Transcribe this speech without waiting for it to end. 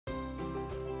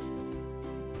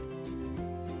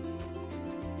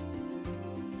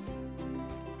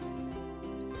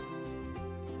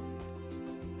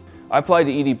I applied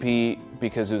to EDP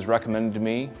because it was recommended to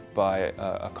me by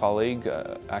a colleague,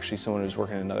 actually someone who was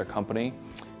working in another company,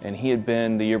 and he had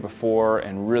been the year before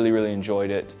and really enjoyed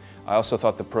it. I also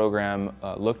thought the program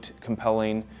looked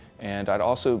compelling, and I'd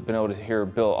also been able to hear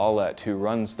Bill Aulett, who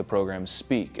runs the program,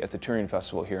 speak at the Touring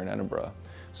Festival here in Edinburgh.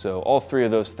 So all three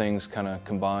of those things kind of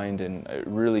combined, and it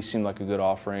really seemed like a good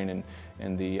offering,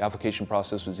 and the application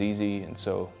process was easy, and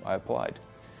so I applied.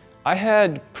 I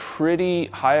had pretty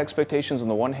high expectations on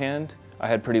the one hand, I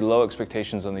had pretty low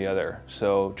expectations on the other.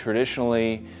 So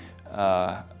traditionally,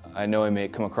 I know I may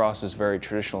come across as a very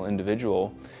traditional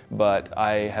individual, but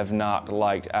I have not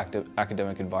liked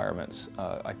academic environments.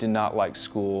 I did not like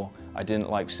school. I didn't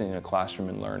like sitting in a classroom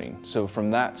and learning. So from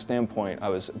that standpoint, I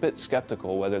was a bit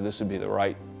skeptical whether this would be the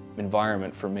right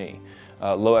environment for me.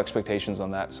 Low expectations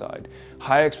on that side.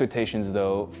 High expectations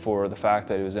though for the fact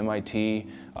that it was MIT.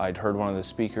 I'd heard one of the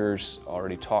speakers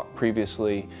already talk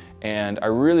previously, and I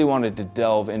really wanted to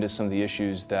delve into some of the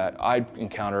issues that I'd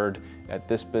encountered at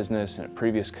this business and at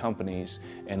previous companies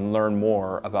and learn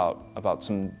more about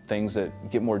some things that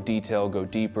get more detail, go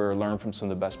deeper, learn from some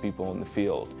of the best people in the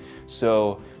field.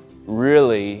 So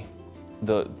really,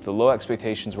 the low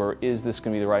expectations were, is this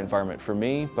going to be the right environment for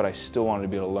me? But I still wanted to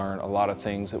be able to learn a lot of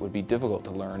things that would be difficult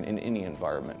to learn in any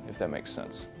environment, if that makes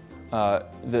sense.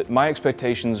 My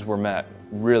expectations were met,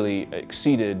 really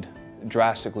exceeded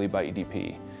drastically by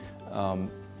EDP.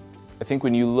 I think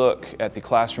when you look at the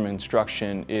classroom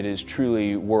instruction, it is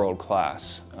truly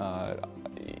world-class.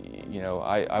 You know,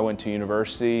 I went to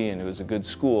university and it was a good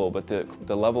school, but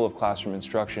the level of classroom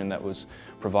instruction that was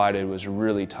provided was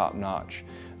really top-notch.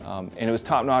 And it was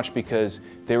top-notch because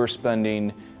they were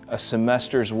spending a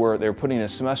semester's worth, they were putting a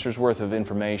semester's worth of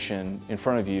information in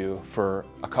front of you for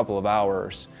a couple of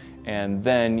hours. And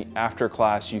then after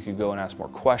class, you could go and ask more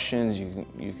questions, you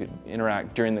could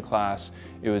interact during the class.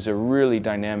 It was a really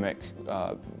dynamic,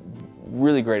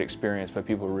 really great experience by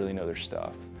people who really know their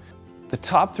stuff. The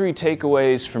top three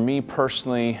takeaways for me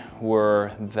personally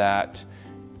were that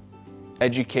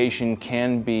education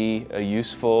can be a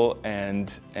useful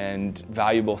and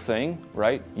valuable thing,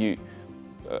 right? You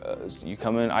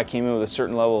come in, I came in with a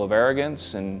certain level of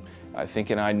arrogance and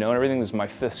thinking I'd known everything. This is my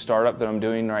 5th startup that I'm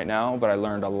doing right now, but I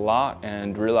learned a lot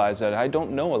and realized that I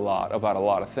don't know a lot about a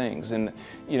lot of things. And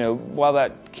you know, while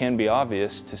that can be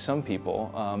obvious to some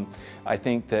people, I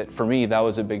think that for me that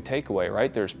was a big takeaway,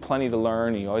 right? There's plenty to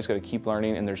learn, and you always got to keep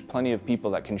learning, and there's plenty of people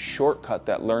that can shortcut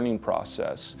that learning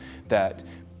process that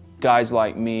guys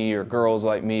like me or girls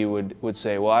like me would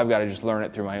say, well, I've got to just learn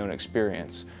it through my own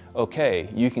experience. Okay,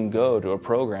 you can go to a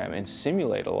program and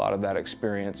simulate a lot of that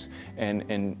experience and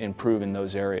improve in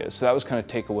those areas. So that was kind of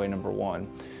takeaway number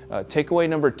one. Takeaway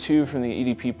number two from the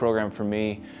EDP program for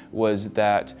me was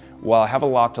that while I have a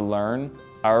lot to learn,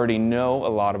 I already know a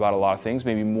lot about a lot of things,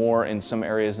 maybe more in some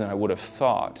areas than I would have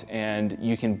thought. And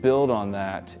you can build on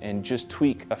that and just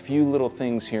tweak a few little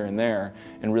things here and there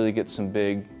and really get some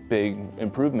big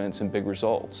improvements and big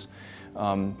results.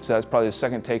 So that's probably the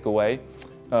second takeaway.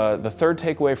 The third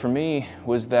takeaway for me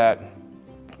was that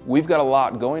we've got a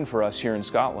lot going for us here in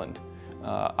Scotland.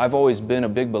 I've always been a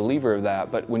big believer of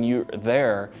that, but when you're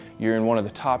there, you're in one of the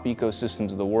top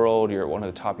ecosystems of the world, you're at one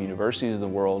of the top universities of the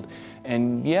world,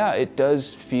 and yeah, it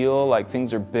does feel like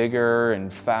things are bigger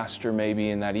and faster maybe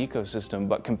in that ecosystem,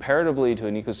 but comparatively to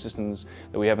an ecosystems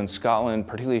that we have in Scotland,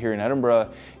 particularly here in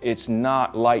Edinburgh, it's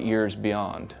not light years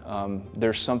beyond.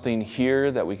 There's something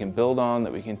here that we can build on,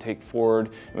 that we can take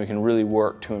forward, and we can really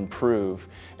work to improve,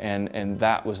 and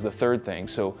that was the third thing.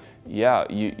 So yeah,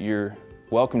 you're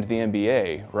welcome to the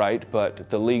NBA, right? But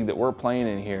the league that we're playing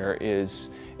in here is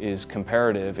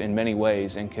comparative in many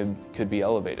ways and could be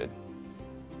elevated.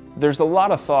 There's a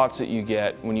lot of thoughts that you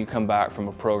get when you come back from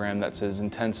a program that's as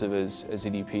intensive as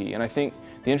EDP. And I think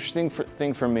the interesting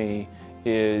thing for me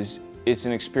is it's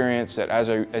an experience that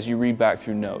as you read back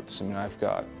through notes, I mean, I've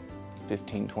got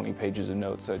 15, 20 pages of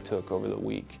notes I took over the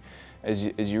week. As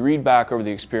you read back over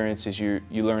the experiences, you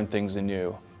learn things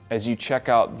anew. As you check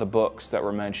out the books that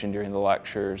were mentioned during the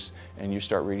lectures and you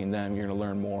start reading them, you're going to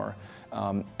learn more.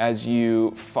 As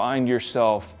you find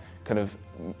yourself kind of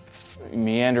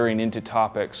meandering into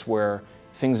topics where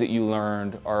things that you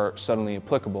learned are suddenly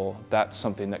applicable, that's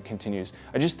something that continues.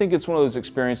 I just think it's one of those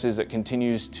experiences that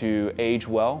continues to age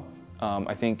well.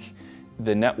 I think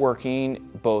the networking,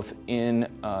 both in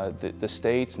the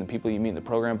States and the people you meet in the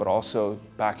program, but also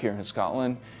back here in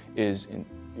Scotland, is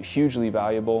hugely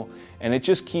valuable, and it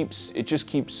just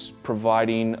keeps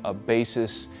providing a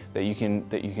basis that you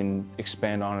can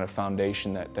expand on, and a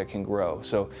foundation that can grow.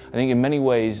 So I think in many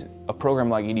ways a program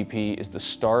like EDP is the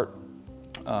start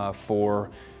for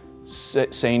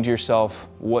saying to yourself,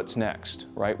 what's next,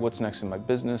 right? What's next in my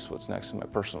business? What's next in my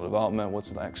personal development?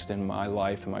 What's next in my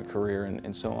life and my career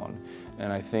and so on?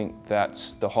 And I think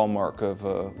that's the hallmark of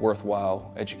a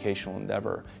worthwhile educational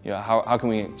endeavor. You know, how can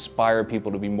we inspire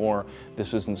people to be more?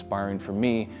 This was inspiring for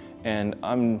me, and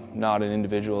I'm not an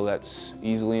individual that's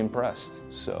easily impressed.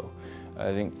 So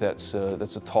I think that's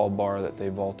a tall bar that they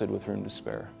vaulted with room to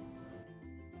spare.